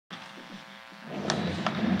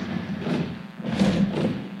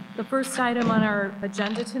The first item on our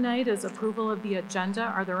agenda tonight is approval of the agenda.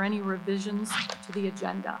 Are there any revisions to the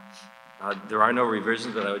agenda? There are no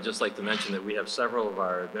revisions, but I would just like to mention that we have several of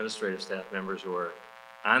our administrative staff members who are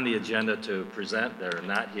on the agenda to present. They're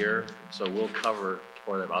not here, so we'll cover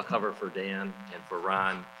for them. I'll cover for Dan and for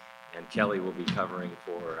Ron, and Kelly will be covering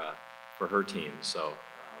for her team. So,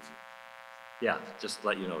 yeah, just to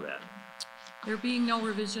let you know that. There being no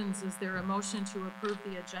revisions, is there a motion to approve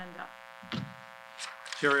the agenda?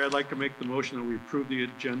 Terry, I'd like to make the motion that we approve the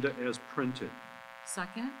agenda as printed.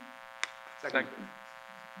 Second? Second.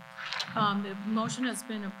 The motion has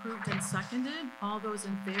been approved and seconded. All those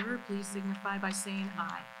in favor, please signify by saying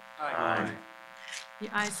aye. Aye.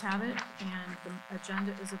 The ayes have it, and the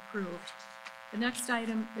agenda is approved. The next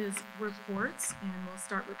item is reports, and we'll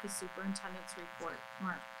start with the superintendent's report.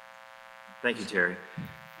 Mark. Thank you, Terry.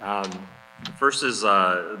 First is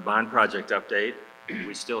a bond project update.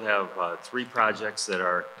 We still have 3 projects that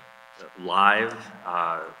are live.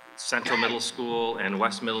 Central Middle School and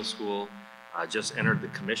West Middle School just entered the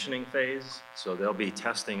commissioning phase, so they'll be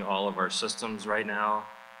testing all of our systems right now.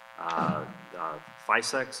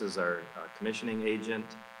 FISEX is our commissioning agent,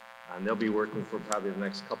 and they'll be working for probably the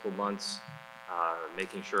next couple months,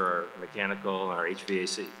 making sure our mechanical and our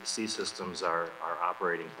HVAC systems are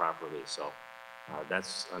operating properly. So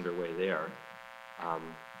that's underway there.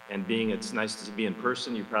 And it's nice to be in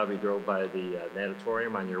person. You probably drove by the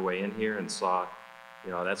natatorium on your way in here and saw,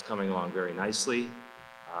 that's coming along very nicely.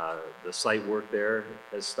 The site work there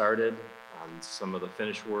has started. Some of the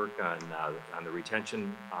finish work on the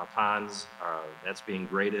retention ponds, that's being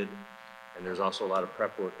graded. And there's also a lot of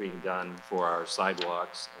prep work being done for our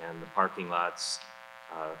sidewalks and the parking lots.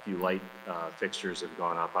 A few light fixtures have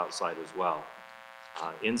gone up outside as well.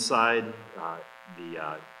 Inside,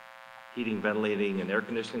 the heating, ventilating, and air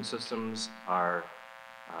conditioning systems are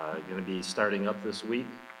going to be starting up this week,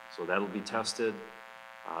 so that'll be tested.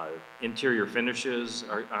 Interior finishes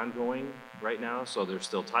are ongoing right now, so there's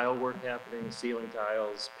still tile work happening, ceiling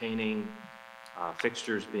tiles, painting,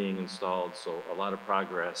 fixtures being installed, so a lot of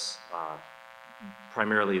progress,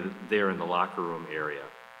 primarily there in the locker room area.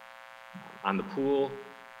 On the pool,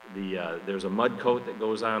 there's a mud coat that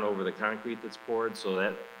goes on over the concrete that's poured, so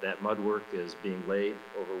that mud work is being laid,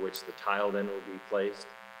 over which the tile then will be placed.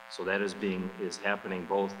 So that is happening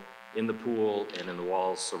both in the pool and in the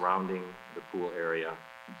walls surrounding the pool area.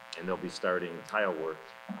 And they'll be starting tile work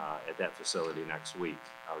at that facility next week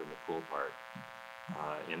out in the pool part.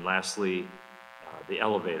 And lastly, the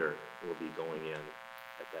elevator will be going in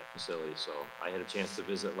at that facility. So I had a chance to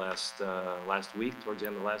visit last week, towards the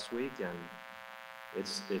end of last week, and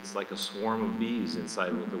it's like a swarm of bees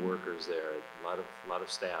inside with the workers there. A lot of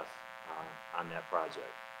staff on that project.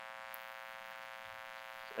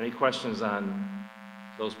 Any questions on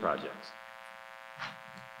those projects?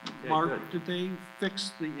 Okay, Mark, good. did they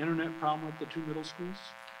fix the internet problem at the 2 middle schools?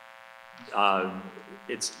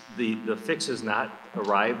 The fix has not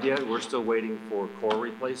arrived yet. We're still waiting for core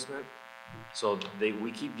replacement. So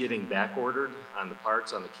we keep getting back ordered on the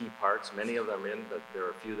parts, on the key parts. Many of them in, but there are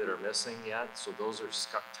a few that are missing yet. So those are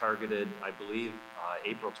targeted, I believe,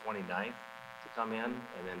 April 29th to come in.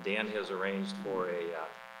 And then Dan has arranged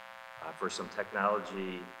for some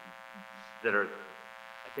technology that are,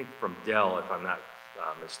 I think, from Dell, if I'm not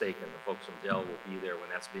mistaken. The folks from Dell will be there when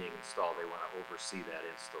that's being installed. They want to oversee that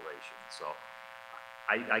installation. So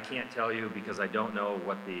I can't tell you because I don't know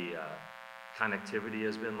what the connectivity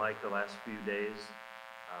has been like the last few days.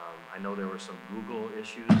 I know there were some Google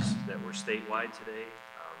issues that were statewide today.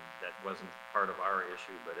 That wasn't part of our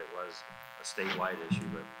issue, but it was a statewide issue.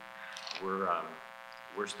 But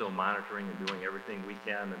we're still monitoring and doing everything we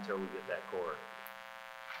can until we get that core.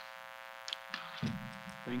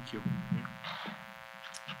 Thank you.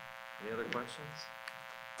 Any other questions?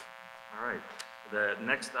 All right. The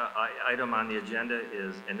next item on the agenda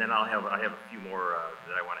is, and then I have a few more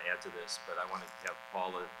that I want to add to this, but I want to have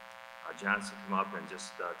Paula Johnson come up and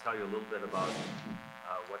just tell you a little bit about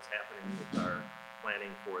what's happening with our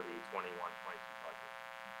planning for the 21-22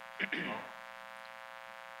 budget.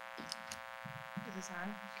 Is this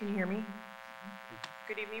on? Can you hear me?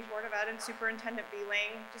 Good evening, Board of Ed and Superintendent B.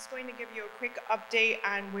 Lang. Just going to give you a quick update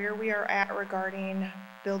on where we are at regarding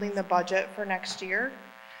building the budget for next year.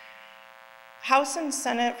 House and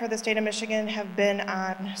Senate for the state of Michigan have been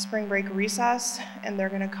on spring break recess, and they're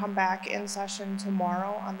going to come back in session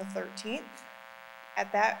tomorrow on the 13th.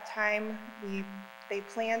 At that time, they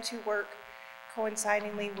plan to work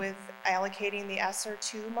coincidingly with allocating the ESSER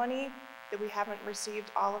 2 money that we haven't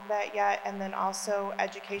received all of that yet, and then also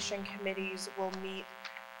education committees will meet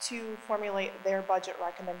to formulate their budget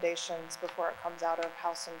recommendations before it comes out of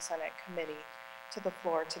House and Senate committee. to the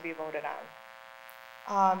floor to be voted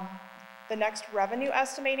on. The next revenue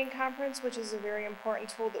estimating conference, which is a very important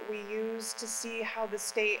tool that we use to see how the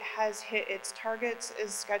state has hit its targets,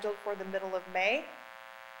 is scheduled for the middle of May.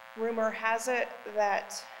 Rumor has it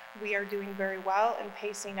that we are doing very well and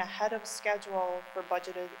pacing ahead of schedule for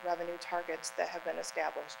budgeted revenue targets that have been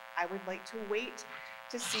established. I would like to wait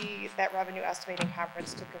to see that revenue estimating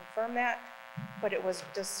conference to confirm that, but it was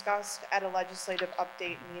discussed at a legislative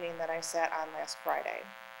update meeting that I sat on last Friday.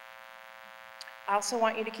 I also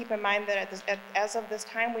want you to keep in mind that as of this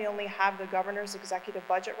time, we only have the governor's executive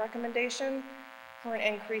budget recommendation for an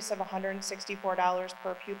increase of $164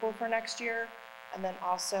 per pupil for next year, and then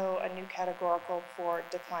also a new categorical for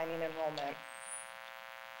declining enrollment.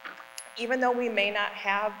 Even though we may not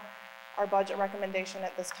have our budget recommendation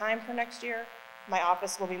at this time for next year, my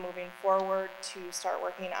office will be moving forward to start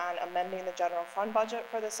working on amending the general fund budget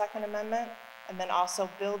for the second amendment, and then also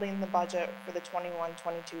building the budget for the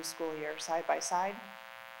 21-22 school year side by side.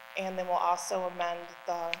 And then we'll also amend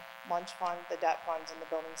the lunch fund, the debt funds, and the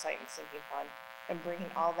building site and sinking fund, and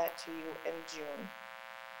bringing all that to you in June.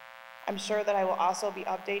 I'm sure that I will also be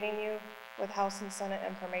updating you with House and Senate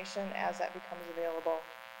information as that becomes available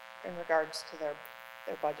in regards to their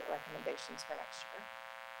budget recommendations for next year.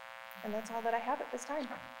 And that's all that I have at this time.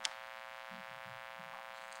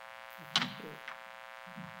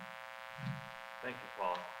 Thank you,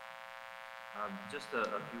 Paul. Just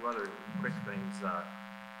a few other quick things. The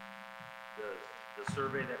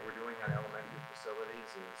survey that we're doing on elementary facilities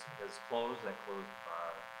has closed. That closed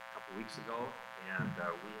a couple weeks ago, and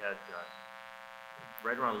we had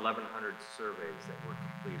right around 1,100 surveys that were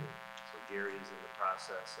completed. So Gary is in the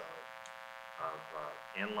process of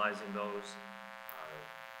analyzing those.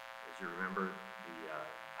 As you remember,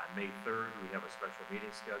 on May 3rd, we have a special meeting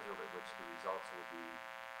scheduled at which the results will be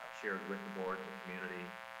shared with the board and the community.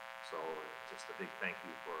 So just a big thank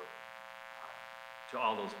you to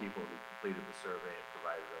all those people who completed the survey and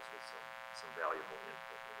provided us with some valuable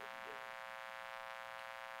input that we'll be getting.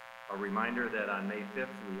 A reminder that on May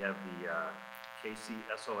 5th, we have the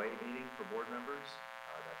KCSOA meeting for board members.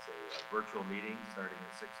 That's a virtual meeting starting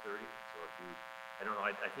at 6:30. So if you, I don't know,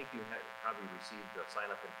 I think you probably received the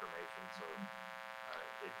sign-up information. So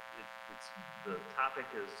the topic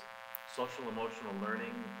is social emotional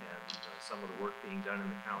learning and some of the work being done in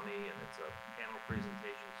the county, and it's a panel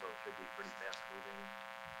presentation, so it should be pretty fast moving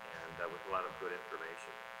and with a lot of good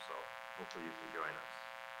information there. So hopefully you can join us.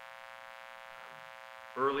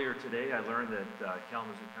 Earlier today, I learned that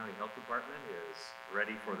Kalamazoo County Health Department is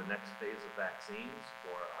ready for the next phase of vaccines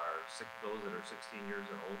for those that are 16 years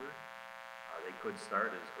and older. They could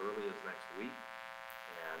start as early as next week,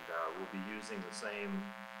 and we'll be using the same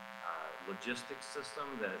logistics system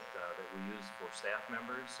that we use for staff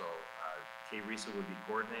members. So Kay Risa will be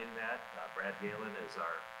coordinating that. Brad Galen is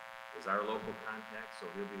our local contact, so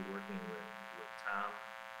he'll be working with Tom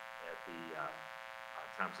at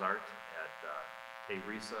Tom Zart at Kay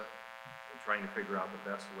Risa and trying to figure out the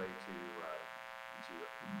best way to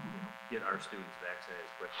get our students vaccinated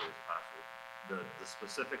as quickly as possible. The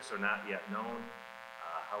specifics are not yet known.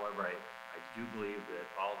 However, I do believe that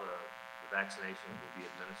all the vaccinations will be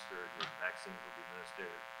administered, the vaccines will be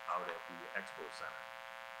administered out at the Expo Center.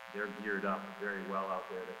 They're geared up very well out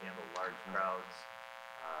there to handle large crowds.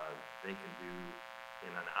 They can do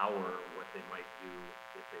in an hour what they might do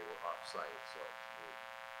if they were off-site. So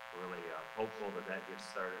we're really hopeful that gets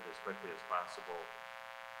started as quickly as possible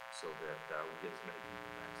so that we get as many people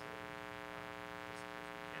vaccinated as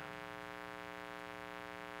we can.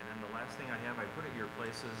 And then the last thing I have, I put at your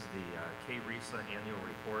places the Kay Risa annual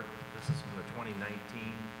report. This is from the 2019-2020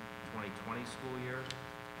 school year.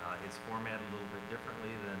 It's formatted a little bit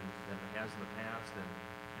differently than it has in the past, and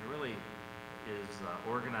it really is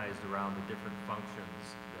organized around the different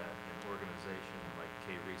functions that an organization like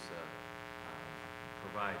Kay Risa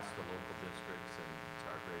provides to local districts and to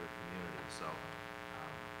our greater community. So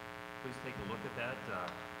please take a look at that.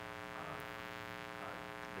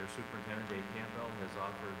 Their superintendent, Dave Campbell, has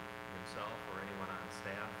offered himself or anyone on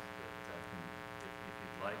staff that if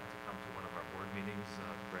you'd like to come to one of our board meetings,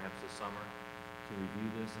 perhaps this summer, to review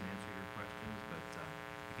this and answer your questions. But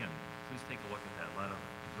again, please take a look at that. A lot of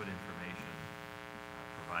good information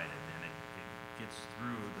provided, and it gets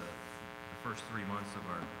through the first 3 months of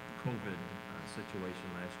our COVID situation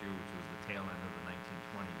last year, which was the tail end of the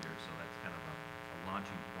 1920 year. So that's kind of a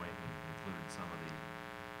launching point, and included some of the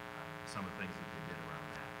things that they did around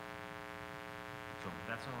that. So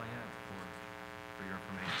that's all I have for your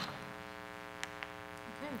information.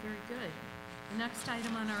 Okay, very good. The next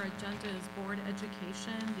item on our agenda is board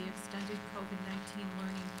education, the extended COVID-19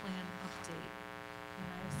 learning plan update. And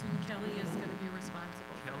I assume Kelly is going to be responsible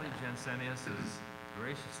Senius has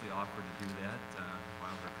graciously offered to do that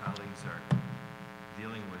while their colleagues are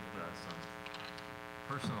dealing with some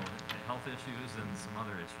personal health issues and some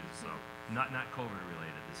other issues. So not COVID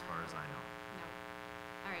related as far as I know. No.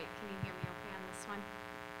 All right, can you hear me okay on this one?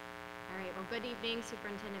 All right, well, good evening,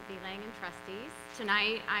 Superintendent Lang and trustees.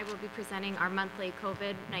 Tonight, I will be presenting our monthly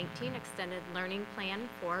COVID-19 extended learning plan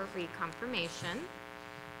for reconfirmation.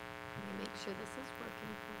 Let me make sure this is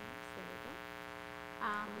working for us. There we go.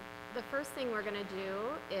 The first thing we're going to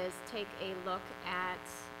do is take a look at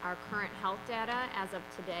our current health data as of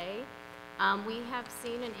today. We have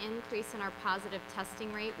seen an increase in our positive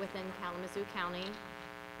testing rate within Kalamazoo County.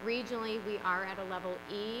 Regionally, we are at a level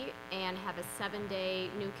E and have a 7-day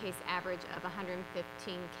new case average of 115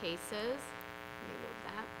 cases. Let me move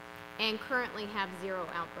that. And currently have 0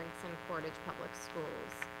 outbreaks in Portage Public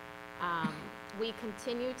Schools. We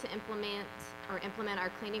continue to implement our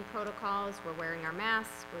cleaning protocols. We're wearing our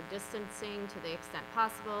masks, we're distancing to the extent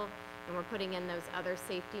possible, and we're putting in those other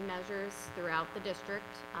safety measures throughout the district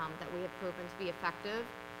that we have proven to be effective.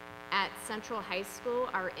 At Central High School,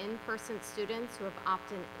 our in-person students who have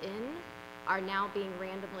opted in are now being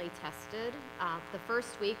randomly tested. The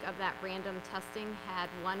first week of that random testing had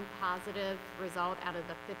 1 positive result out of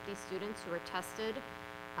the 50 students who were tested,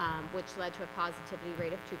 which led to a positivity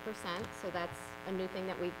rate of 2%. So that's a new thing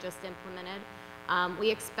that we've just implemented. We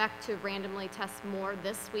expect to randomly test more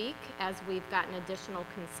this week as we've gotten additional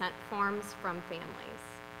consent forms from families.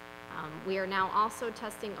 We are now also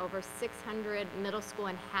testing over 600 middle school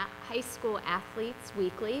and high school athletes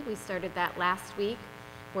weekly. We started that last week,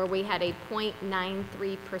 where we had a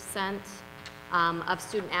 0.93% of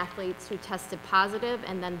student athletes who tested positive,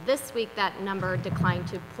 and then this week that number declined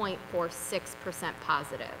to 0.46%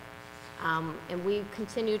 positive. And we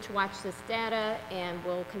continue to watch this data, and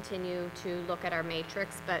we'll continue to look at our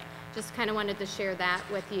matrix, but just kind of wanted to share that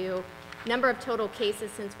with you. Number of total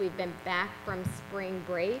cases since we've been back from spring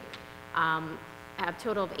break, have a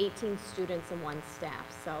total of 18 students and 1 staff.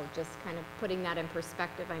 So just kind of putting that in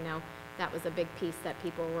perspective, I know that was a big piece that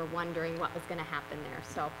people were wondering what was going to happen there.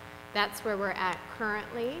 So that's where we're at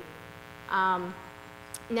currently.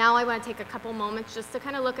 Now I want to take a couple moments just to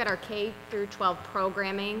kind of look at our K through 12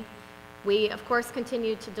 programming. We, of course,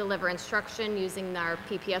 continue to deliver instruction using our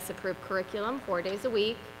PPS approved curriculum 4 days a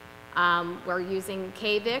week. We're using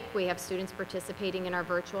KVIC. We have students participating in our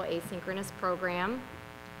virtual asynchronous program.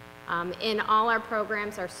 In all our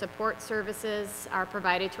programs, our support services are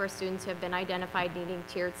provided to our students who have been identified needing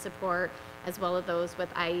tiered support, as well as those with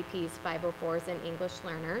IEPs, 504s, and English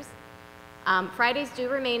learners. Fridays do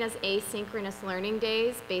remain as asynchronous learning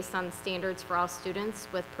days based on standards for all students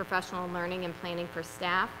with professional learning and planning for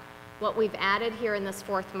staff. What we've added here in this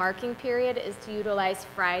 4th marking period is to utilize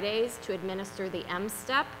Fridays to administer the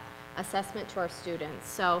M-STEP assessment to our students.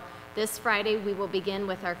 So this Friday, we will begin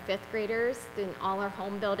with our 5th graders in all our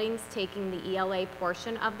home buildings taking the ELA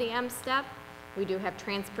portion of the M-STEP. We do have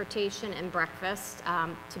transportation and breakfast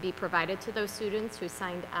to be provided to those students who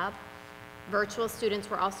signed up. Virtual students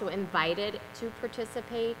were also invited to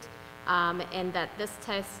participate, and that this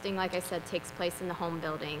testing, like I said, takes place in the home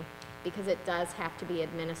building because it does have to be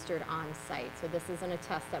administered on site. So this isn't a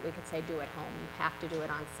test that we could say do at home. You have to do it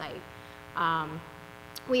on site.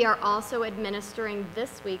 We are also administering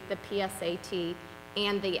this week the PSAT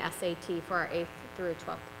and the SAT for our 8th through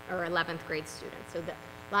 12th or 11th grade students. So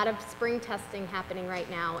a lot of spring testing happening right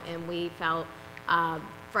now, and we felt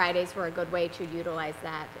Fridays were a good way to utilize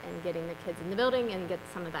that and getting the kids in the building and get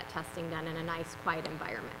some of that testing done in a nice, quiet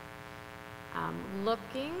environment.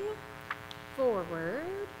 Looking forward,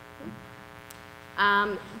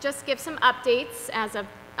 just give some updates as of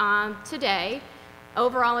today.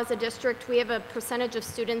 Overall, as a district, we have a percentage of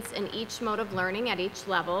students in each mode of learning at each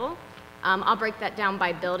level. I'll break that down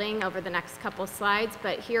by building over the next couple slides,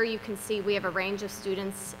 but here you can see we have a range of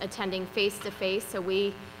students attending face-to-face. So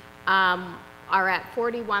we are at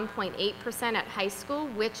 41.8% at high school,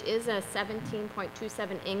 which is a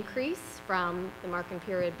 17.27 increase from the marking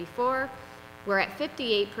period before. We're at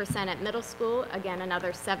 58% at middle school, again,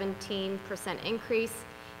 another 17% increase.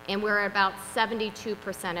 And we're at about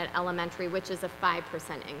 72% at elementary, which is a 5%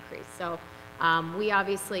 increase. So we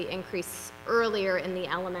obviously increase earlier in the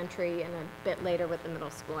elementary and a bit later with the middle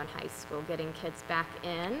school and high school, getting kids back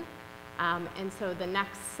in. And so the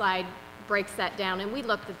next slide breaks that down. And we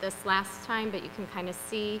looked at this last time, but you can kind of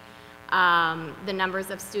see the numbers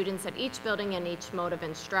of students at each building and each mode of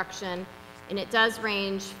instruction. And it does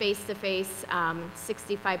range face-to-face,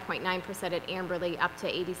 65.9% at Amberley, up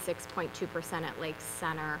to 86.2% at Lake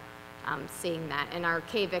Center, seeing that. And our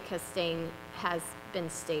KVIC has been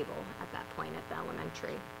stable at that point at the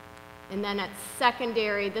elementary. And then at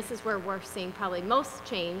secondary, this is where we're seeing probably most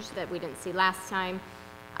change that we didn't see last time.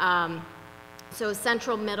 So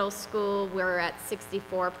Central Middle School, we're at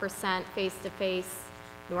 64% face-to-face,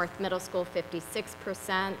 North Middle School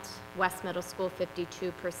 56%, West Middle School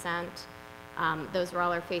 52%. Those were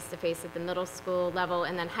all our face-to-face at the middle school level.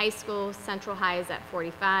 And then high school, Central High is at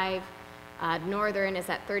 45, Northern is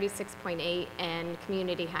at 36.8, and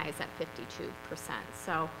Community High is at 52%.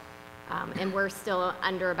 So, and we're still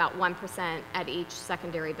under about 1% at each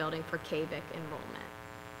secondary building for KVIC enrollment.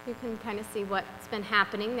 You can kind of see what's been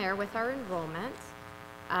happening there with our enrollment.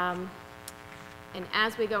 And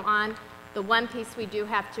as we go on, the one piece we do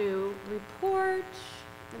have to report,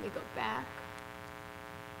 let me go back.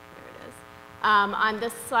 There it is. On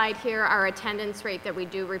this slide here, our attendance rate that we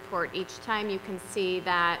do report each time, you can see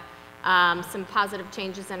that some positive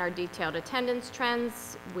changes in our detailed attendance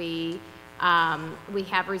trends. We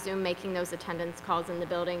have resumed making those attendance calls in the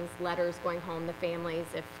buildings, letters going home to families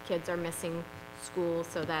if kids are missing school,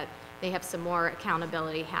 so that they have some more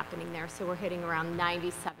accountability happening there. So we're hitting around 97%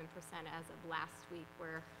 as of last week,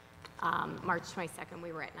 where March 22nd,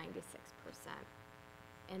 we were at 96%.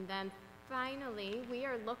 And then finally, we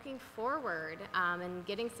are looking forward and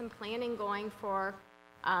getting some planning going for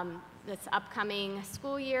this upcoming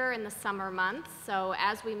school year and the summer months. So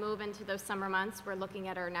as we move into those summer months, we're looking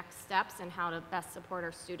at our next steps and how to best support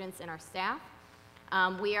our students and our staff.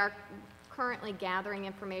 We are currently gathering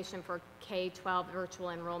information for K-12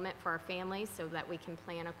 virtual enrollment for our families so that we can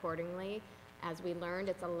plan accordingly. As we learned,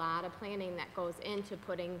 it's a lot of planning that goes into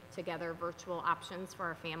putting together virtual options for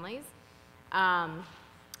our families.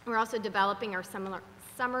 We're also developing our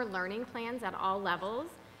summer learning plans at all levels,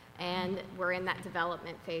 and we're in that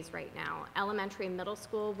development phase right now. Elementary and middle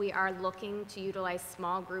school, we are looking to utilize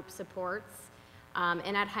small group supports.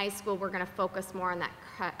 And at high school, we're going to focus more on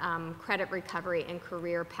that credit recovery and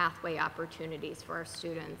career pathway opportunities for our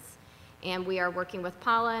students. And we are working with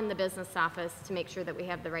Paula in the business office to make sure that we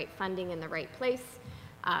have the right funding in the right place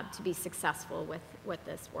to be successful with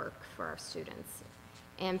this work for our students.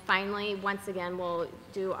 And finally, once again, we'll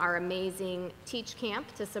do our amazing Teach Camp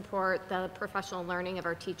to support the professional learning of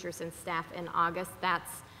our teachers and staff in August.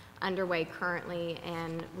 That's underway currently,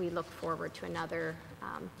 and we look forward to another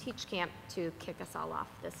Teach Camp to kick us all off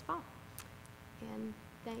this fall. And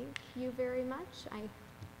thank you very much. If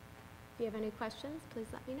you have any questions, please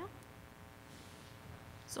let me know.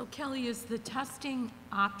 So Kelly, is the testing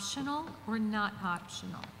optional or not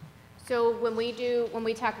optional? So when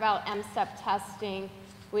we talk about MSTEP testing,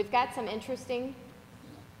 we've got some interesting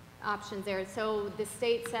options there. So the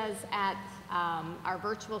state says at our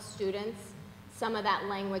virtual students, some of that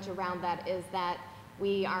language around that is that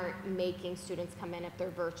we aren't making students come in if they're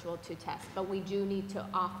virtual to test, but we do need to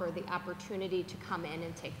offer the opportunity to come in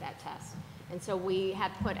and take that test. And so we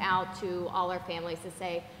have put out to all our families to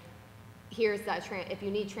say, here's that, if you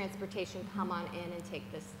need transportation, come on in and take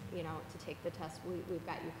this, to take the test. We've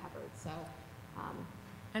got you covered, so.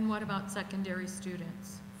 And what about secondary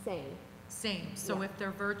students? Same. Same, so Yeah. if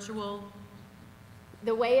they're virtual,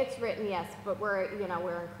 The way it's written, yes, but we're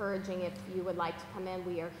encouraging, if you would like to come in,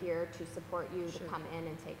 we are here to support you to come in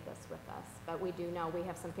and take this with us. But we do know we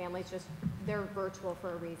have some families they're virtual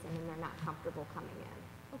for a reason and they're not comfortable coming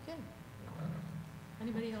in. okay.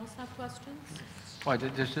 Anybody else have questions? Well,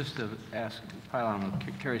 just to ask, pile on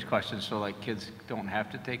with Carrie's question, so like kids don't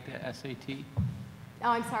have to take the SAT? Oh,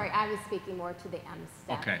 I'm sorry, I was speaking more to the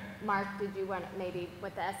MSTEP. Okay. Mark, did you want maybe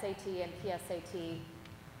with the SAT and PSAT,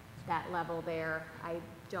 that level there? I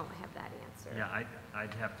don't have that answer. Yeah,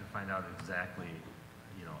 I'd have to find out exactly,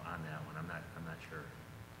 on that one. I'm not sure.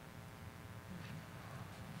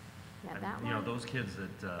 Yeah, And, that one? those kids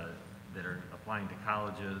that are applying to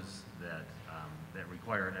colleges that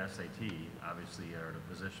require an SAT, obviously are in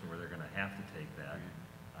a position where they're going to have to take that.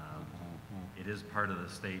 It is part of the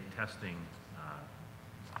state testing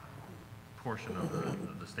portion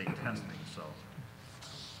of the state testing, so.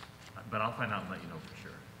 But I'll find out and let you know for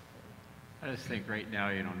sure. I just think right now,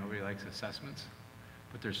 nobody likes assessments,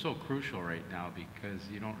 but they're so crucial right now because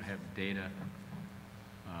you don't have data.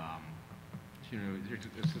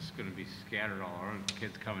 It's just going to be scattered all around.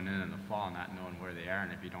 Kids coming in the fall not knowing where they are,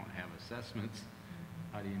 and if you don't have assessments,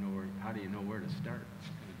 how do you know where to start?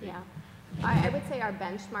 Yeah. I would say our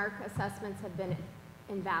benchmark assessments have been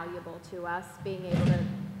invaluable to us, being able to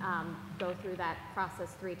go through that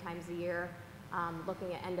process 3 times a year,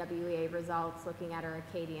 looking at NWEA results, looking at our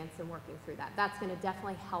Acadians and working through that. That's going to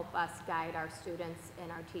definitely help us guide our students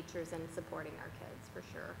and our teachers in supporting our kids, for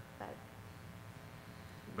sure.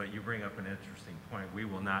 But you bring up an interesting point. We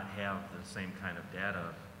will not have the same kind of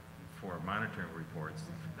data for monitoring reports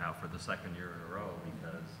now for the second year in a row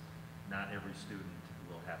because not every student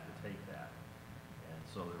will have to take that. And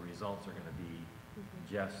so the results are going to be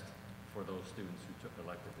just for those students who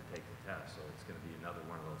elected to take the test. So it's going to be another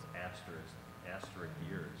one of those asterisk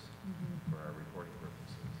years for our reporting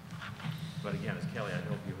purposes. But again, as Kelly, I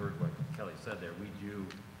hope you heard what Kelly said there, we do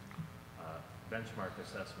benchmark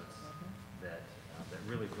assessments that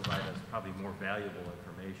really provide us probably more valuable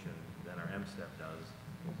information than our MSTEP does,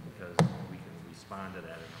 because we can respond to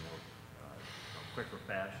that in a more quicker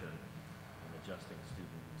fashion in adjusting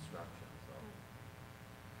student instruction.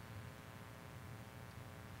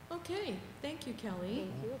 So. Okay, thank you, Kelly.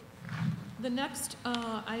 Thank you. The next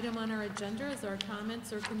item on our agenda is our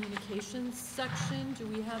comments or communications section. Do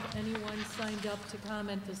we have anyone signed up to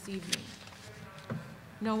comment this evening?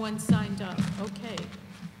 No one signed up. Okay.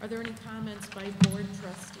 Are there any comments by board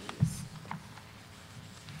trustees?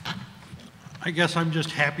 I guess I'm just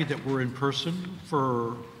happy that we're in person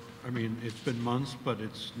I mean, it's been months, but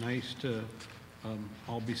it's nice to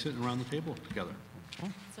all be sitting around the table together.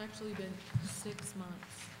 It's actually been 6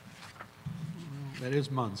 months. That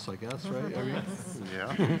is months, I guess, right? I mean,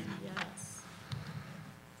 Yeah. Yes.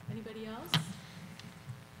 Anybody else?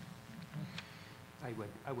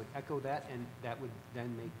 I would echo that, and that would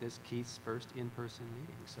then make this Keith's first in-person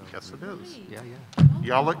meeting, so. Yes, it is. Yeah,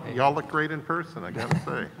 yeah. Y'all look great in person, I gotta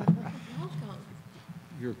say. Welcome.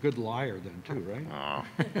 you're a good liar then too, right?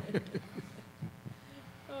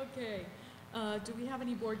 Okay. Do we have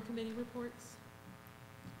any board committee reports?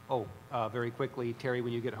 Oh, very quickly, Terry,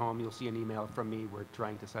 when you get home, you'll see an email from me. We're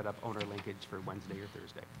trying to set up owner linkage for Wednesday or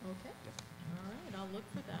Thursday. Okay. All right, I'll look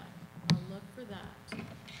for that. I'll look for that.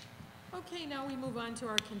 Okay, now we move on to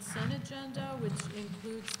our consent agenda, which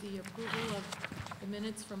includes the approval of the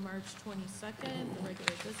minutes from March 22nd, the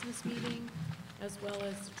regular business meeting, as well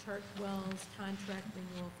as Chartwell's contract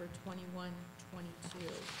renewal for 21-22.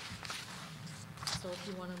 So if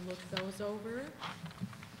you want to look those over.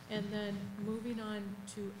 And then moving on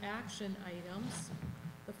to action items.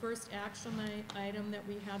 The first action item that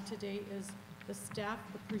we have today is the Staff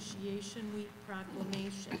Appreciation Week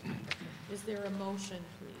proclamation. Is there a motion,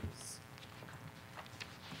 please?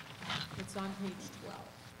 It's on page 12.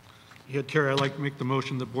 Yeah, Terry, I'd like to make the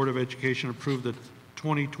motion that Board of Education approve the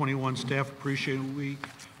 2021 Staff Appreciation Week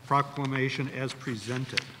proclamation as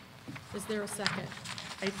presented. Is there a second?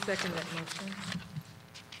 I second that motion.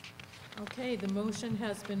 Okay, the motion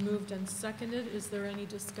has been moved and seconded. Is there any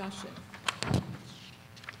discussion?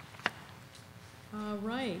 All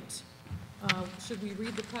right. Should we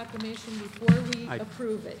read the proclamation before we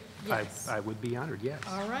approve it? Yes. I would be honored, yes.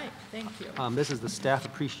 All right, thank you. This is the Staff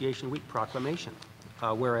Appreciation Week proclamation.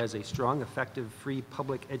 Whereas a strong, effective, free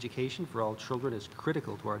public education for all children is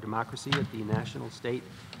critical to our democracy at the national, state,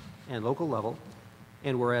 and local level,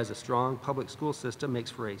 and whereas a strong public school system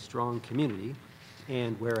makes for a strong community,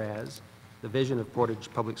 and whereas the vision of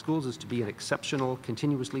Portage Public Schools is to be an exceptional,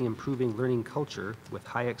 continuously improving learning culture with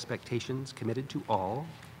high expectations committed to all,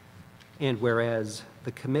 and whereas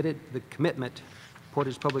the commitment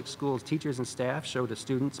Portage Public Schools teachers and staff show to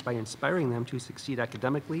students by inspiring them to succeed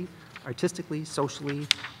academically, artistically, socially,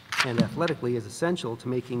 and athletically is essential to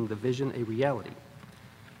making the vision a reality.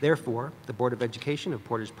 Therefore, the Board of Education of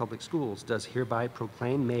Portage Public Schools does hereby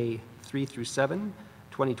proclaim May 3 through 7,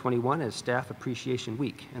 2021 as Staff Appreciation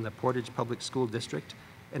Week in the Portage Public School District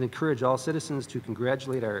and encourage all citizens to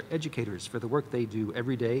congratulate our educators for the work they do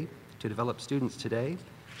every day to develop students today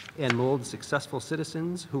and mold successful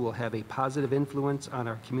citizens who will have a positive influence on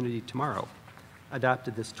our community tomorrow.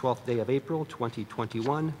 Adopted this 12th day of April,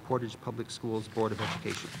 2021, Portage Public Schools Board of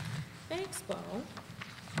Education. Thanks, Bo.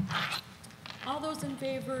 All those in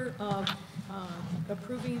favor of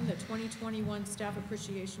approving the 2021 Staff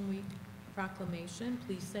Appreciation Week proclamation,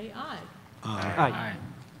 please say aye. Aye.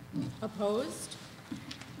 Opposed?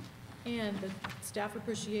 And the Staff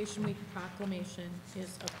Appreciation Week proclamation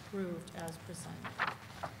is approved as presented.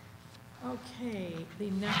 Okay,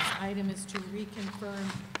 the next item is to reconfirm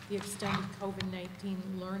the extended COVID-19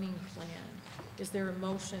 learning plan. Is there a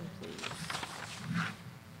motion, please?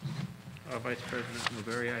 Vice President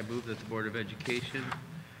Newberry, I move that the Board of Education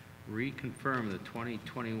reconfirm the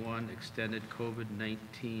 2021 extended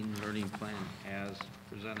COVID-19 learning plan as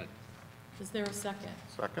presented. Is there a second?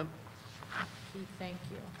 Second? Keith, thank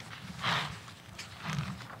you.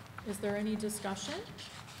 Is there any discussion?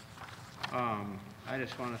 I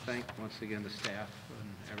just want to thank once again the staff and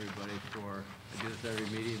everybody for, I do this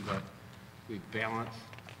every meeting, but we balance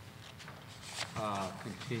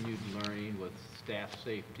continued learning with staff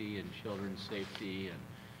safety and children's safety,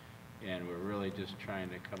 and we're really just trying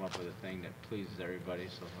to come up with a thing that pleases everybody.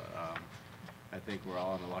 So I think we're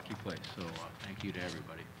all in a lucky place. So thank you to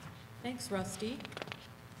everybody. Thanks, Rusty.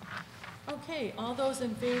 Okay, all those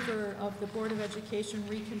in favor of the Board of Education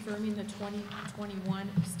reconfirming the 2021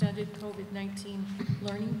 extended COVID-19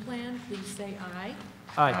 learning plan, please say aye.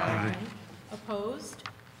 Aye. Opposed?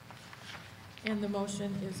 And the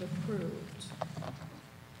motion is approved.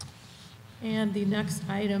 And the next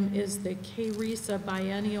item is the KRESA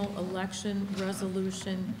biennial election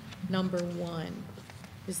resolution number 1.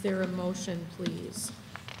 Is there a motion, please?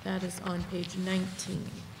 That is on page 19.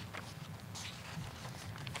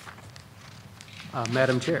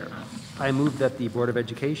 Madam Chair, I move that the Board of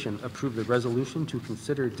Education approve the resolution to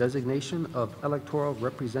consider designation of electoral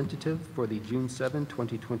representative for the June 7,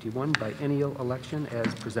 2021 biennial election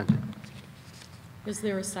as presented. Is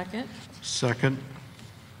there a second? Second.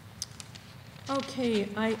 Okay,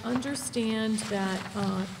 I understand that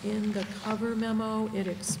in the cover memo, it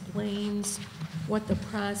explains what the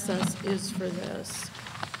process is for this.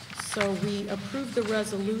 So we approve the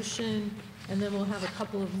resolution, and then we'll have a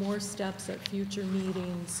couple of more steps at future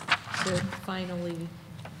meetings to finally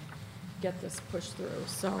get this pushed through.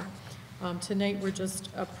 So tonight, we're just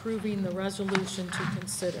approving the resolution to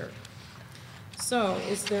consider. So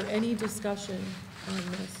is there any discussion on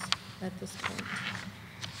this at this point?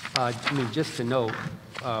 I mean, just to note,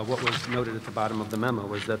 what was noted at the bottom of the memo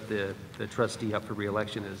was that the trustee up for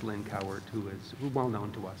reelection is Lynn Cowart, who is well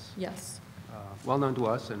known to us. Yes. Well known to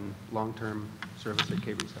us and long-term service at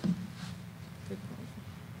KRESA. Good point.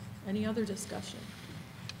 Any other discussion?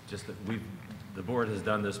 Just that the board has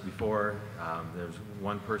done this before. There's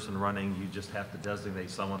one person running. You just have to designate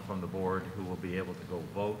someone from the board who will be able to go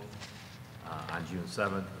vote on June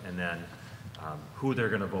 7th, and then who they're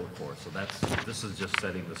going to vote for. So this is just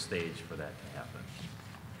setting the stage for that to happen.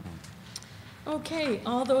 Okay,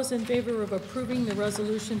 all those in favor of approving the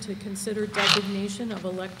resolution to consider designation of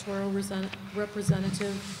electoral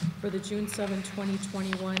representative for the June 7,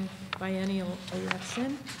 2021 biennial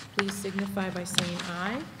election, please signify by saying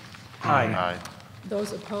aye. Aye.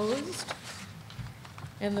 Those opposed?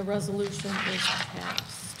 And the resolution is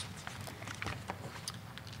passed.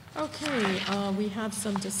 Okay, we have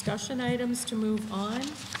some discussion items to move on.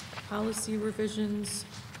 Policy revisions,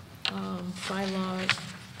 bylaw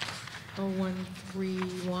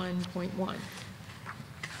 0131.1.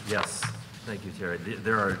 Yes, thank you, Terry.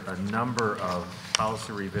 There are a number of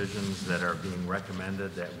policy revisions that are being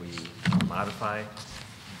recommended that we modify.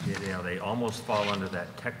 They almost fall under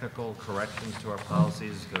that technical corrections to our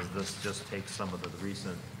policies, because this just takes some of the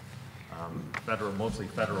recent mostly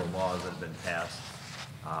federal laws that have been passed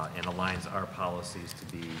and aligns our policies to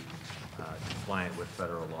be compliant with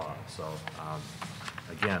federal law. So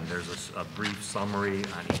again, there's a brief summary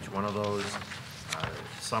on each one of those.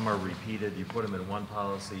 Some are repeated. You put them in one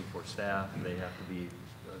policy for staff, and they have to be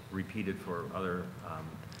repeated for other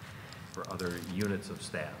units of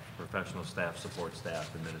staff, professional staff, support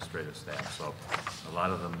staff, administrative staff. So a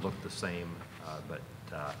lot of them look the same, but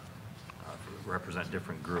represent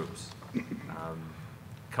different groups.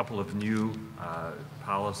 Couple of new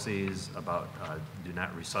policies about do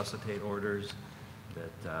not resuscitate orders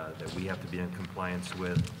that we have to be in compliance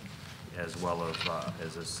with, as well as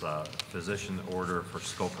this physician order for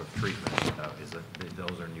scope of treatment.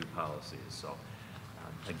 Those are new policies. So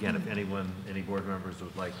again, if any board members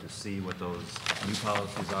would like to see what those new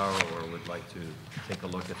policies are, or would like to take a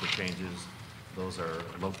look at the changes, those are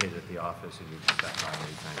located at the office, and you can stop by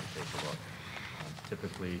anytime to take a look.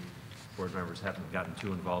 Typically, board members haven't gotten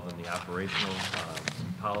too involved in the operational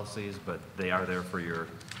policies, but they are there for your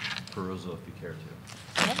perusal if you care to.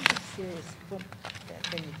 I'm just curious, I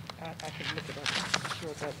can look it up, I'm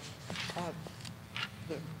sure, but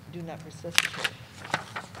the do not resuscitate,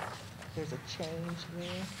 there's a change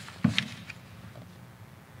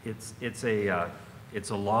there? It's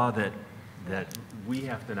a law that we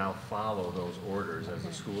have to now follow those orders as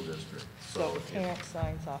a school district. So the parent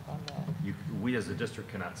signs off on that? We as a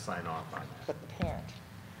district cannot sign off on that. But the parent?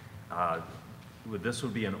 This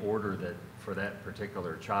would be an order that for that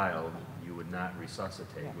particular child, you would not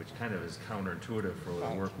resuscitate, which kind of is counterintuitive for the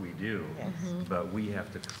work we do. Yes. But we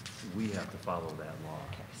have to follow that law.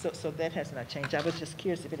 Okay. So that has not changed. I was just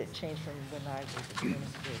curious if it had changed from when I was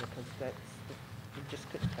administrator, because you just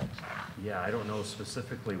couldn't touch it. Yeah, I don't know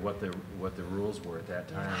specifically what the rules were at that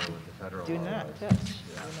time, or what the federal Do law not was. touch.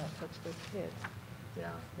 Yeah. Do not touch those kids.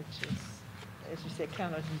 Yeah. Which is, as you said,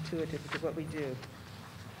 counterintuitive to what we do.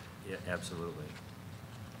 Yeah, absolutely.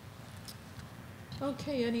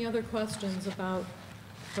 Okay, any other questions about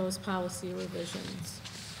those policy revisions?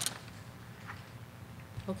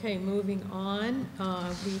 Okay, moving on,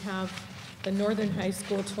 we have the Northern High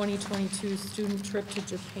School 2022 student trip to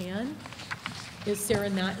Japan. Is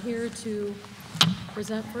Sarah not here to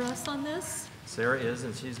present for us on this? Sarah is,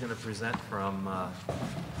 and she's going to present from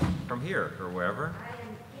here or wherever. I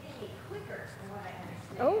am getting it quicker from what I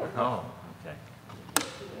understand. Oh, okay.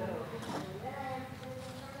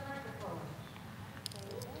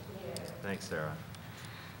 Thanks, Sarah.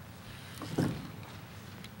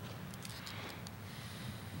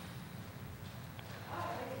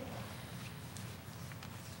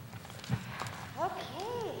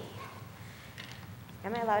 Okay.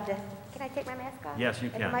 Am I allowed to, can I take my mask off? Yes, you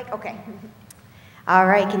And the can. mic? Okay. All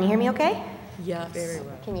right, can you hear me okay? Yes. Very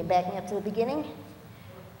well. Can you back me up to the beginning?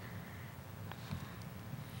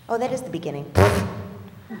 Oh, that is the beginning.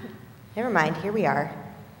 Never mind, here we are.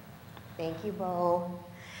 Thank you, Bo.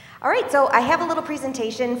 All right, so I have a little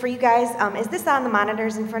presentation for you guys. Is this on the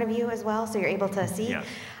monitors in front of you as well, so you're able to see? Yes.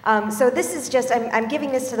 So this is just, I'm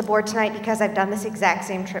giving this to the board tonight because I've done this exact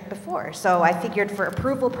same trip before. So I figured for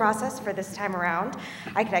approval process for this time around,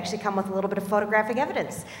 I could actually come with a little bit of photographic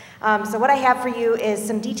evidence. So what I have for you is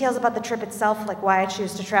some details about the trip itself, like why I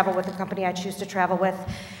choose to travel with the company I choose to travel with,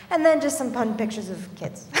 and then just some fun pictures of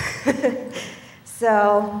kids.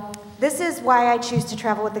 So this is why I choose to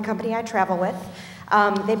travel with the company I travel with.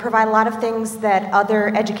 They provide a lot of things that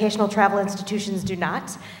other educational travel institutions do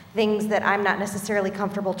not, things that I'm not necessarily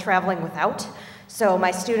comfortable traveling without. So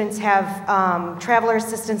my students have traveler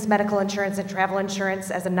assistance, medical insurance, and travel insurance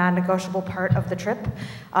as a non-negotiable part of the trip.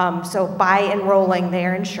 So by enrolling, they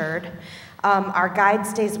are insured. Our guide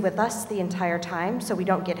stays with us the entire time, so we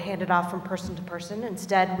don't get handed off from person to person.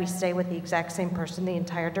 Instead, we stay with the exact same person the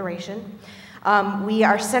entire duration. We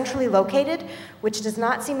are centrally located, which does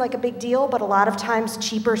not seem like a big deal, but a lot of times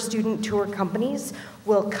cheaper student tour companies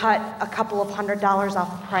will cut a couple of $100s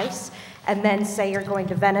off the price and then say you're going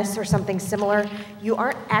to Venice or something similar. You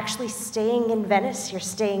aren't actually staying in Venice, you're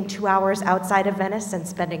staying 2 hours outside of Venice and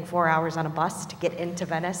spending 4 hours on a bus to get into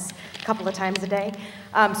Venice a couple of times a day.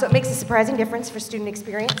 So it makes a surprising difference for student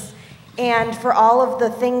experience. And for all of the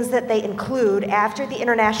things that they include after the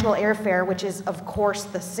international airfare, which is of course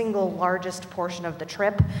the single largest portion of the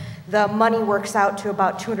trip, the money works out to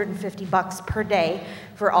about $250 per day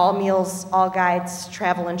for all meals, all guides,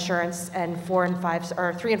 travel insurance, and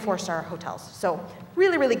 3 and 4 star hotels. So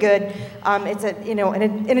really, really good. It's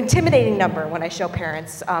an intimidating number when I show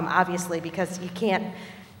parents, obviously, because you can't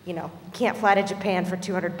fly to Japan for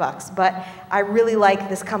 $200, but I really like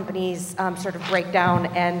this company's sort of breakdown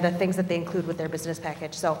and the things that they include with their business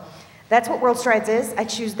package. So that's what World Strides is. I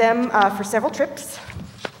choose them for several trips.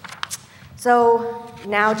 So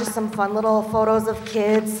now just some fun little photos of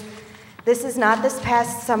kids. This is not this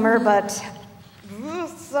past summer, but the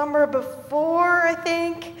summer before, I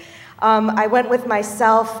think. I went with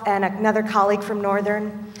myself and another colleague from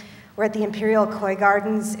Northern. We're at the Imperial Koi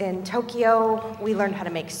Gardens in Tokyo. We learned how to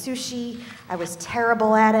make sushi. I was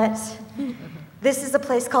terrible at it. This is a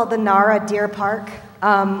place called the Nara Deer Park.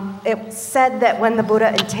 It said that when the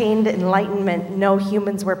Buddha attained enlightenment, no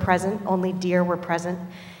humans were present, only deer were present.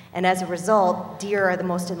 And as a result, deer are the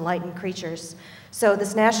most enlightened creatures. So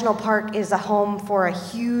this national park is a home for a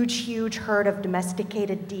huge, huge herd of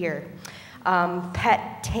domesticated deer.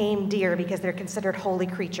 Pet, tame deer, because they're considered holy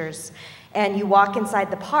creatures. And you walk inside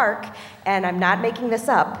the park, and I'm not making this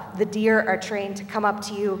up, the deer are trained to come up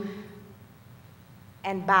to you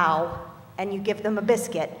and bow, and you give them a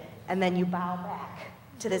biscuit, and then you bow back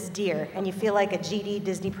to this deer, and you feel like a GD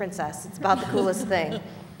Disney princess. It's about the coolest thing.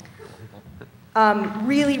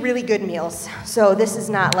 Really, really good meals. So this is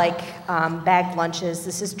not like bagged lunches.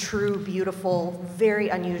 This is true, beautiful, very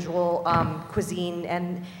unusual cuisine,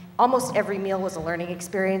 and almost every meal was a learning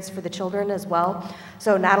experience for the children as well.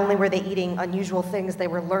 So not only were they eating unusual things, they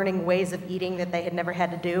were learning ways of eating that they had never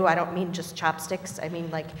had to do. I don't mean just chopsticks. I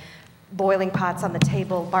mean like boiling pots on the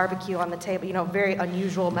table, barbecue on the table, very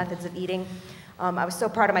unusual methods of eating. I was so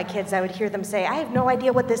proud of my kids. I would hear them say, I have no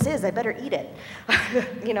idea what this is. I better eat it.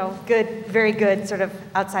 Good, very good, sort of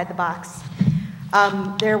outside the box.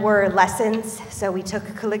 There were lessons. So we took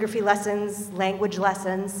calligraphy lessons, language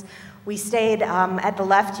lessons. We stayed at the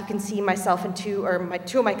left. You can see myself and two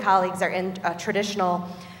of my colleagues are in traditional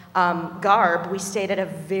garb. We stayed at a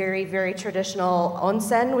very, very traditional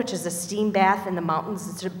onsen, which is a steam bath in the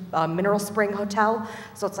mountains. It's a mineral spring hotel,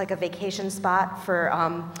 so it's like a vacation spot for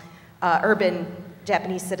urban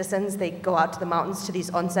Japanese citizens. They go out to the mountains to these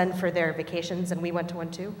onsen for their vacations, and we went to one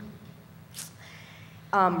too.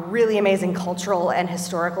 Really amazing cultural and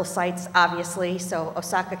historical sites, obviously. So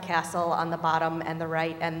Osaka Castle on the bottom and the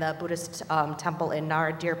right, and the Buddhist temple in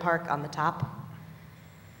Nara Deer Park on the top.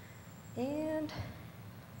 And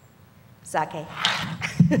sake.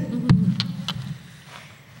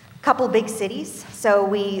 Couple big cities. So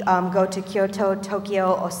we go to Kyoto,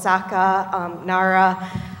 Tokyo, Osaka,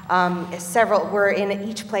 Nara. We're in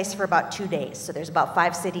each place for about 2 days, so there's about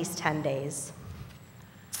 5 cities, 10 days.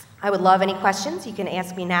 I would love any questions. You can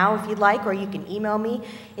ask me now if you'd like, or you can email me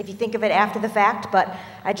if you think of it after the fact, but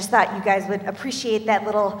I just thought you guys would appreciate that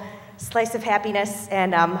little slice of happiness,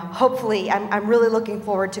 and hopefully, I'm really looking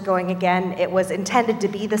forward to going again. It was intended to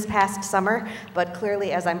be this past summer, but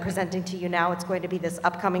clearly, as I'm presenting to you now, it's going to be this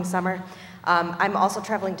upcoming summer. I'm also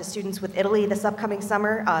traveling to students with Italy this upcoming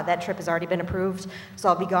summer. That trip has already been approved, so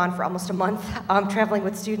I'll be gone for almost a month traveling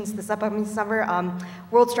with students this upcoming summer.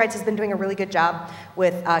 World Strides has been doing a really good job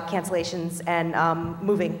with cancellations and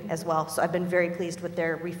moving as well, so I've been very pleased with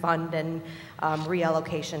their refund and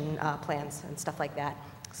reallocation plans and stuff like that.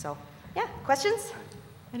 So, yeah, questions?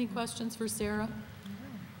 Any questions for Sarah?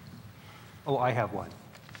 Oh, I have one.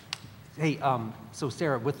 Hey, so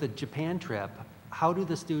Sarah, with the Japan trip, how do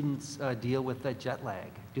the students deal with the jet lag?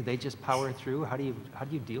 Do they just power through? How do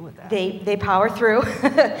you deal with that? They power through.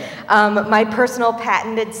 My personal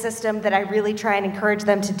patented system that I really try and encourage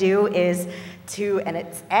them to do is to, and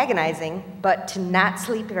it's agonizing, but to not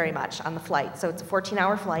sleep very much on the flight. So it's a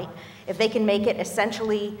 14-hour flight. If they can make it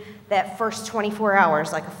essentially that first 24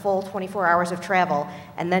 hours, like a full 24 hours of travel,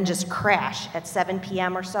 and then just crash at 7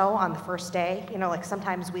 p.m. or so on the first day. You know, like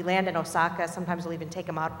sometimes we land in Osaka, sometimes we'll even take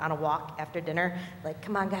them out on a walk after dinner. Like,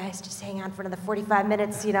 come on guys, just hang on for another 45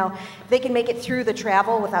 minutes, you know. If they can make it through the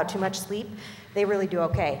travel without too much sleep, they really do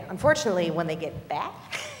okay. Unfortunately, when they get back,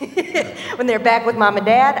 when they're back with mom and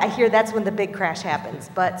dad, I hear that's when the big crash happens.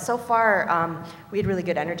 But so far, we had really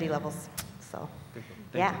good energy levels, so,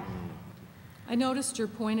 yeah. I noticed your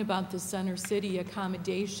point about the Center City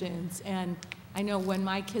accommodations, and I know when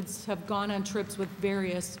my kids have gone on trips with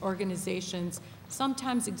various organizations,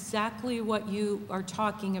 sometimes exactly what you are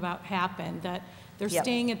talking about happened, that they're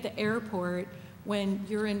staying at the airport when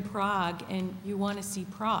you're in Prague and you want to see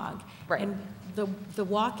Prague. Right. And the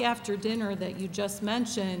walk after dinner that you just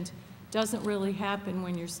mentioned doesn't really happen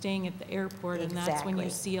when you're staying at the airport, and that's when you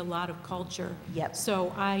see a lot of culture. Yep.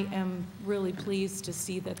 So I am really pleased to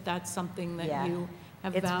see that that's something that you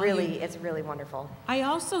have It's valued. it's really wonderful. I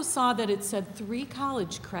also saw that it said 3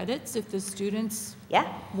 college credits if the students Yeah.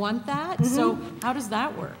 want that. So how does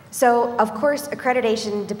that work? So, of course,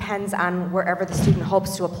 accreditation depends on wherever the student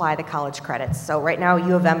hopes to apply the college credits. So right now,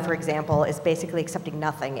 U of M, for example, is basically accepting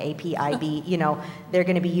nothing, AP, IB, you know, they're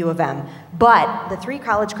gonna be U of M. But the 3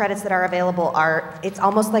 college credits that are available it's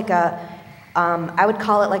almost like I would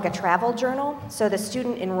call it like a travel journal. So the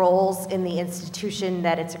student enrolls in the institution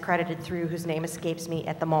that it's accredited through, whose name escapes me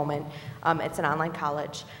at the moment. It's an online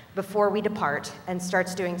college. Before we depart, and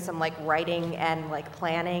starts doing some like writing and like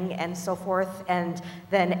planning and so forth. And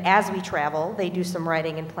then as we travel, they do some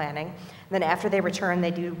writing and planning. And then after they return,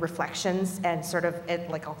 they do reflections and sort of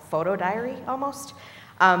like a photo diary almost.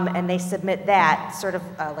 And they submit that sort of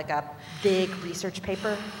like a big research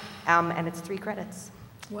paper, and it's 3 credits.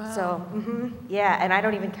 Wow. So, yeah, and I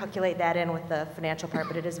don't even calculate that in with the financial part,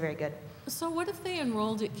 but it is very good. So what if they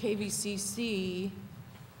enrolled at KVCC,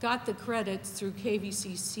 got the credits through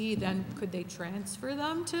KVCC, then could they transfer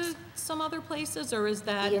them to some other places, or is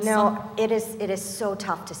that You know, it is so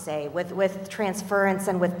tough to say with transference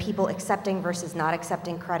and with people accepting versus not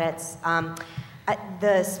accepting credits.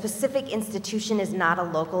 The specific institution is not a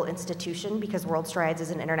local institution because World Strides is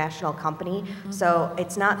an international company. So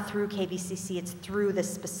it's not through KVCC, it's through the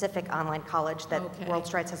specific online college that World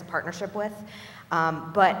Strides has a partnership with.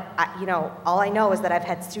 But you know, all I know is that I've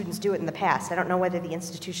had students do it in the past. I don't know whether the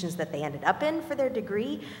institutions that they ended up in for their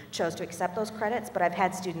degree chose to accept those credits, but I've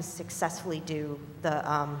had students successfully do the,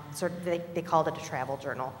 they called it a travel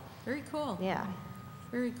journal. Very cool. Yeah.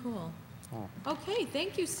 Very cool. Okay,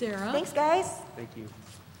 thank you, Sarah. Thanks, guys. Thank you.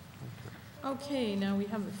 Okay, now we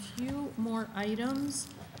have a few more items.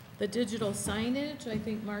 The digital signage, I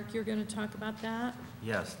think, Mark, you're going to talk about that.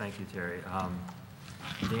 Yes, thank you, Terry.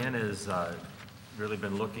 Dan has really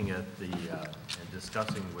been looking at and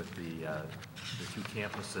discussing with the 2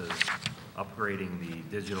 campuses upgrading the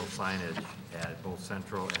digital signage at both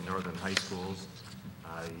Central and Northern High Schools.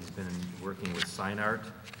 He's been working with SignArt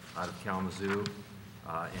out of Kalamazoo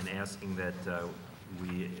and asking that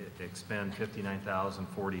we expend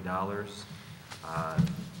 $59,040,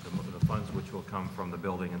 the funds which will come from the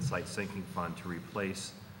Building and Site Sinking Fund to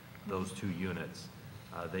replace those 2 units.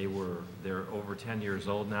 They're over 10 years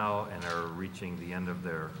old now and are reaching the end of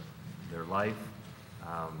their life.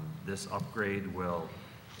 This upgrade will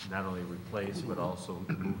not only replace but also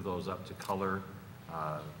move those up to color,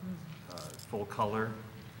 full color,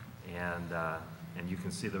 and you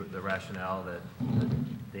can see the rationale that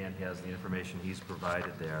Dan has, the information he's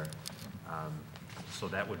provided there. So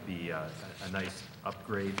that would be a nice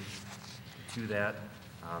upgrade to that.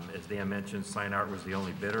 As Dan mentioned, Sign Art was the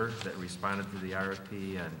only bidder that responded to the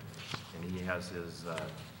RFP, and he has his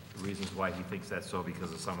reasons why he thinks that's so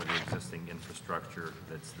because of some of the existing infrastructure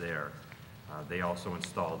that's there. They also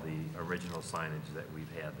installed the original signage that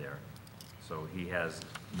we've had there. So he has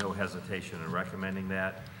no hesitation in recommending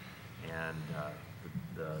that, and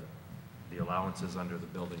the allowances under the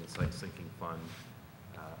Building and Site Sinking Fund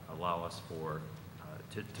allow us to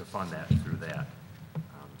fund that through that.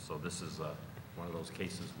 So this is one of those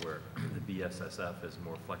cases where the BSSF is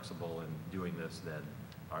more flexible in doing this than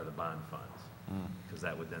are the bond funds, because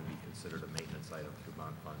that would then be considered a maintenance item through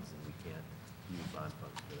bond funds, and we can't use bond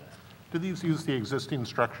funds for that. Do these use the existing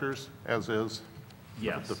structures as is?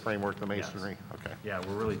 Yes. The framework, the masonry? Yes. Okay. Yeah,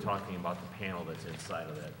 we're really talking about the panel that's inside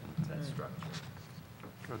of that structure.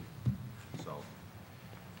 Good. So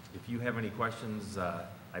if you have any questions,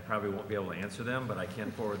 I probably won't be able to answer them, but I can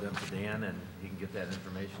forward them to Dan, and he can get that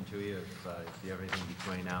information to you if you have anything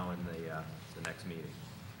between now and the next meeting.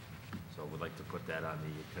 So we'd like to put that on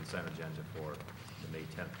the consent agenda for the May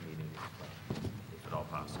 10th meeting, if at all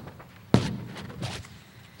possible.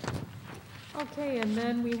 Okay, and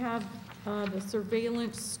then we have the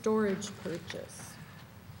surveillance storage purchase.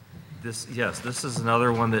 Yes, this is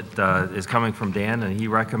another one that is coming from Dan, and he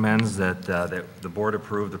recommends that the board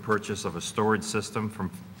approve the purchase of a storage system from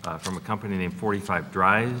a company named 45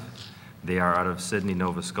 Drive. They are out of Sydney,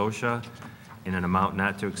 Nova Scotia, in an amount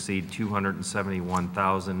not to exceed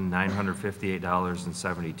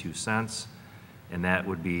 $271,958.72, and that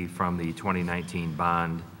would be from the 2019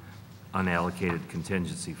 bond unallocated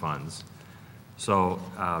contingency funds. So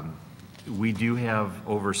we do have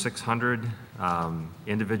over 600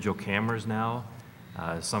 individual cameras now.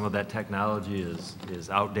 Some of that technology is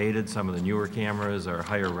outdated. Some of the newer cameras are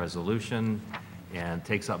higher resolution and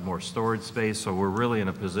takes up more storage space. So we're really in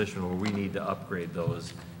a position where we need to upgrade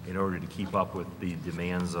those in order to keep up with the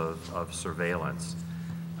demands of surveillance.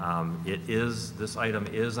 This item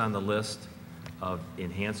is on the list of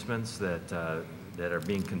enhancements that are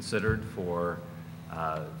being considered for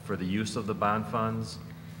the use of the bond funds.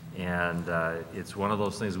 And it's one of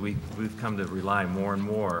those things we've come to rely more and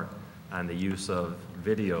more on the use of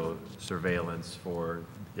video surveillance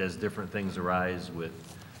as different things arise with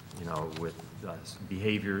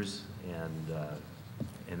behaviors and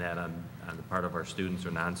that on the part of our students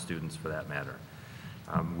or non-students for that matter.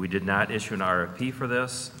 We did not issue an RFP for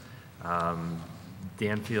this.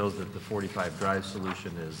 Dan feels that the 45 Drive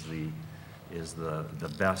solution is the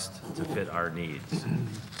best to fit our needs.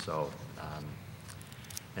 So.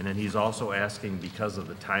 And then he's also asking, because of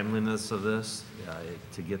the timeliness of this,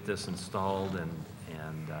 to get this installed and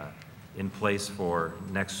in place for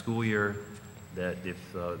next school year, that if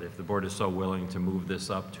the board is so willing to move this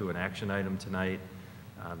up to an action item tonight,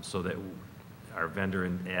 so that our vendor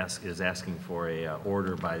is asking for a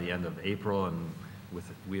order by the end of April, and with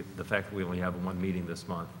the fact that we only have one meeting this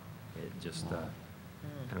month, it just kind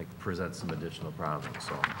of presents some additional problems.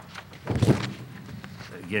 So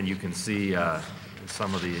again, you can see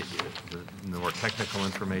some of the more technical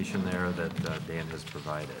information there that Dan has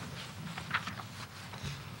provided.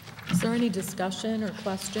 Is there any discussion or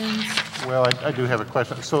questions? Well, I do have a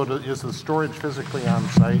question. So is the storage physically on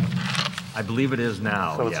site? I believe it is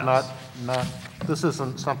now, So it's yes. not, this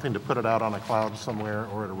isn't something to put it out on a cloud somewhere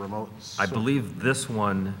or at a remote? I believe this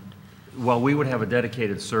one, well, we would have a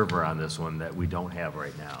dedicated server on this one that we don't have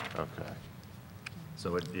right now. Okay.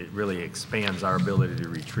 So it really expands our ability to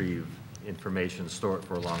retrieve information, store it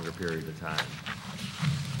for a longer period of time.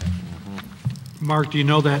 Mark, do you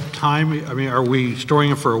know that time? I mean, are we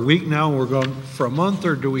storing it for a week now and we're going for a month,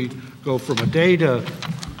 or do we go from a day to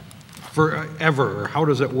forever? Or how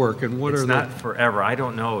does it work? And what It's are not forever. I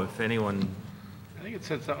don't know if anyone I think it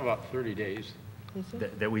said something about 30 days.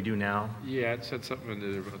 that we do now. Yeah, it said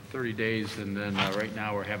something about 30 days, and then right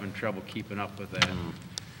now we're having trouble keeping up with that.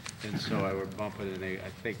 And so I would bump it, and I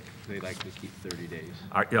think they like to keep 30 days.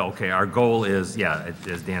 Our goal is,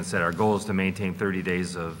 as Dan said, our goal is to maintain 30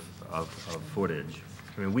 days of footage.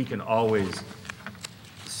 I mean, we can always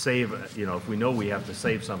save, if we know we have to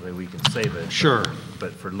save something, we can save it. Sure.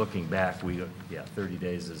 But for looking back, 30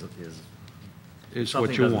 days is It's something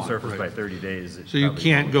what you doesn't want, surface by right? 30 days. So you probably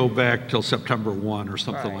can't won't. go back till September 1 or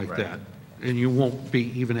something like Right. that? And you won't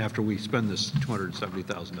be even after we spend this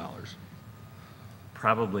 $270,000?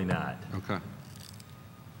 Probably not. Okay.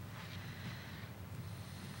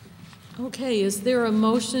 Okay, is there a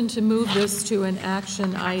motion to move this to an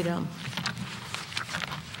action item?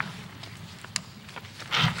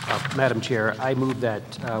 Madam Chair, I move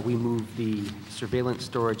that we move the surveillance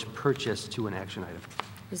storage purchase to an action item.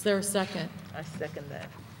 Is there a second? I second that.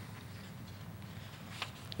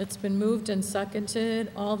 It's been moved and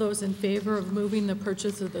seconded. All those in favor of moving the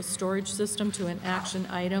purchase of the storage system to an action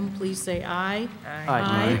item, please say aye.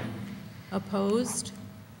 Aye. Opposed?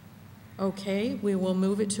 Okay, we will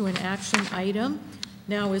move it to an action item.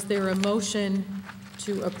 Now, is there a motion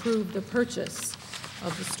to approve the purchase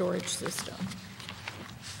of the storage system?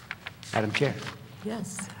 Madam Chair,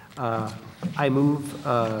 Yes. I move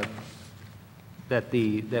that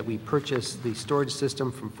we purchase the storage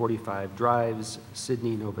system from 45 Drives,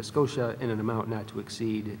 Sydney, Nova Scotia, in an amount not to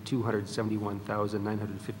exceed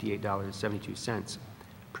 $271,958.72.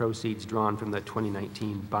 Proceeds drawn from the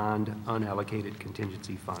 2019 bond unallocated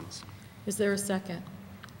contingency funds. Is there a second?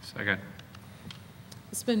 Second.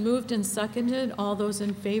 It's been moved and seconded. All those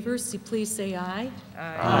in favor, please say aye.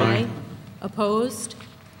 Aye. Opposed?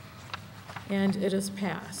 And it is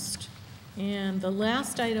passed. And the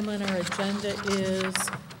last item on our agenda is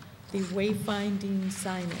the wayfinding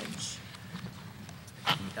signage.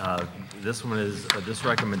 This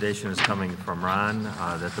recommendation is coming from Ron,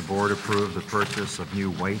 that the board approve the purchase of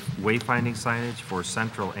new wayfinding signage for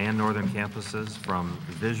central and northern campuses from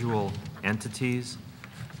Visual Entities.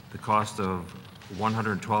 The cost of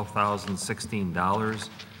 $112,016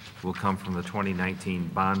 will come from the 2019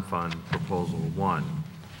 Bond Fund Proposal 1.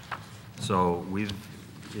 So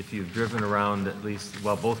if you've driven around at least,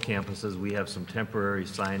 well, both campuses, we have some temporary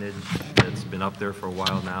signage that's been up there for a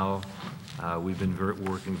while now. We've been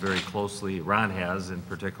working very closely, Ron has in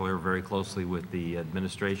particular, very closely with the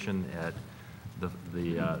administration at the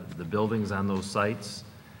buildings on those sites,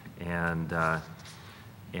 and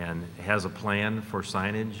has a plan for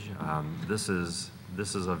signage. This is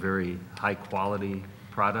a very high quality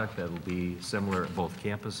product that will be similar at both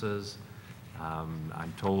campuses.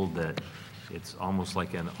 I'm told that it's almost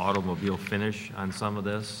like an automobile finish on some of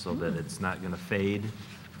this, so that it's not going to fade.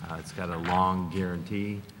 It's got a long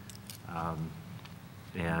guarantee.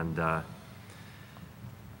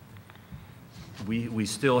 We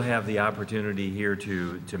still have the opportunity here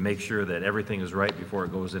to make sure that everything is right before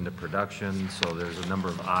it goes into production. So there's a number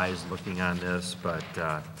of eyes looking on this, but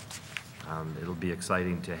it'll be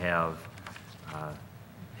exciting to have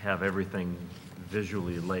everything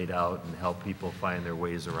visually laid out and help people find their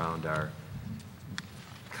ways around our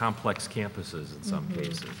complex campuses in some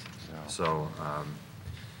cases. So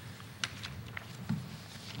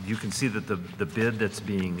you can see that the bid that's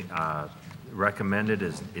being recommended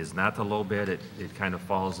is not the low bid. It kind of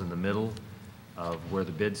falls in the middle of where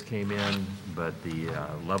the bids came in, but the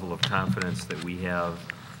level of confidence that we have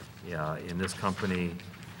in this company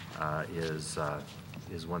is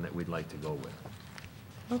one that we'd like to go with.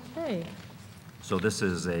 Okay. So this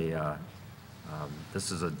is a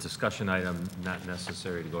discussion item, not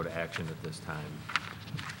necessary to go to action at this time.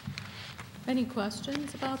 Any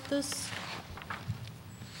questions about this?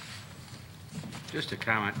 Just a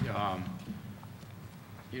comment,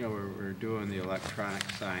 you know, we're doing the electronic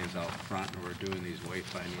signs out front, and we're doing these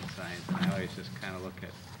wayfinding signs, and I always just kind of look at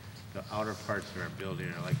the outer parts of our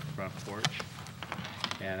building are like the front porch,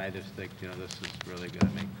 and I just think, you know, this is really going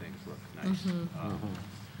to make things look nice.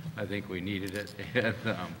 I think we needed it, and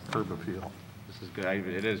Curb appeal. this is good.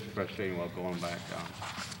 It is frustrating while going back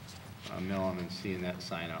Millen and seeing that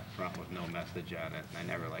sign out front with no message on it, and I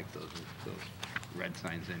never liked those red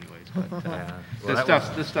signs anyways, but Well,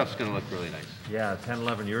 this stuff's going to look really nice. Yeah, 10,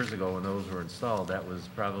 11 years ago when those were installed, that was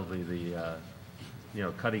probably the,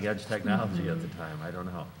 cutting edge technology at the time. I don't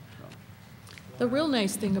know. The real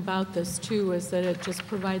nice thing about this too is that it just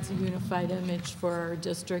provides a unified image for our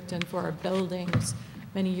district and for our buildings.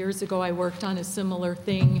 Many years ago, I worked on a similar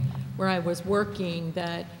thing where I was working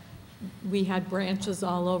that we had branches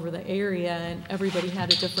all over the area and everybody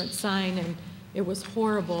had a different sign and it was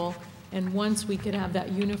horrible. And once we could have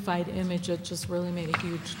that unified image, it just really made a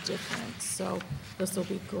huge difference. So this will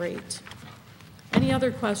be great. Any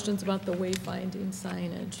other questions about the wayfinding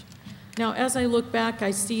signage? Now, as I look back,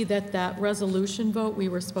 I see that resolution vote we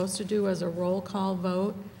were supposed to do as a roll call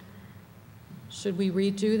vote. Should we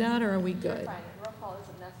redo that, or are we good? Fine, roll call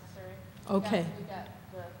isn't necessary. Okay. We got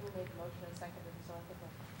who made the motion and seconded, so I think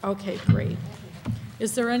Okay, great.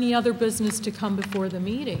 Is there any other business to come before the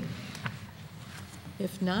meeting?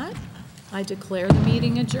 If not, I declare the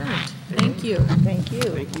meeting adjourned. Thank you. Thank you.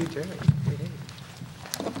 Thank you, Terry.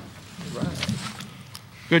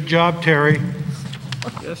 Good job, Terry.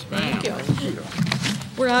 Yes, ma'am. Thank you.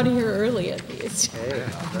 We're out of here early at least. Hey,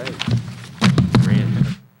 all right.